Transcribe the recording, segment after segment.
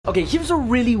Okay, here's a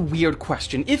really weird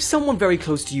question. If someone very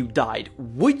close to you died,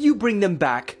 would you bring them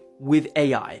back with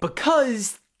AI?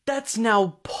 Because that's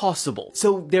now possible.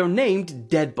 So they're named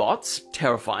deadbots,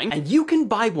 terrifying, and you can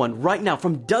buy one right now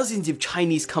from dozens of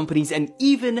Chinese companies and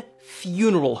even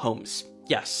funeral homes.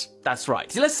 Yes, that's right.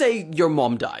 So let's say your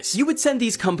mom dies. You would send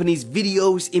these companies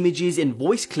videos, images, and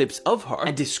voice clips of her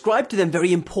and describe to them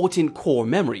very important core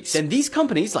memories. Then these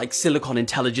companies, like Silicon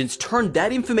Intelligence, turn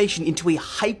that information into a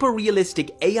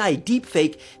hyper-realistic AI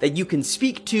deepfake that you can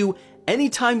speak to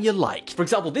anytime you like. For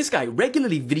example, this guy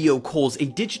regularly video calls a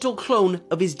digital clone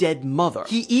of his dead mother.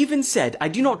 He even said, "I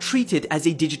do not treat it as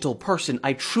a digital person.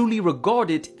 I truly regard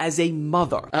it as a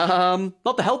mother."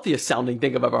 Not the healthiest sounding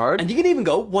thing I've ever heard. And you can even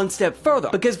go one step further,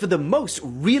 because for the most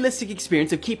realistic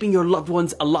experience of keeping your loved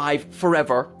ones alive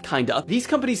forever, kinda, these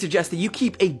companies suggest that you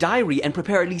keep a diary and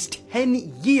prepare at least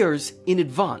 10 years in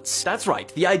advance. That's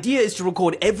right. The idea is to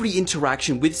record every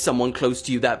interaction with someone close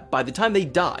to you that by the time they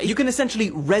die, you can essentially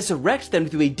resurrect them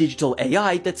through a digital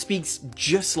AI that speaks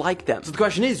just like them. So the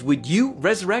question is, would you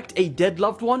resurrect a dead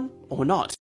loved one or not?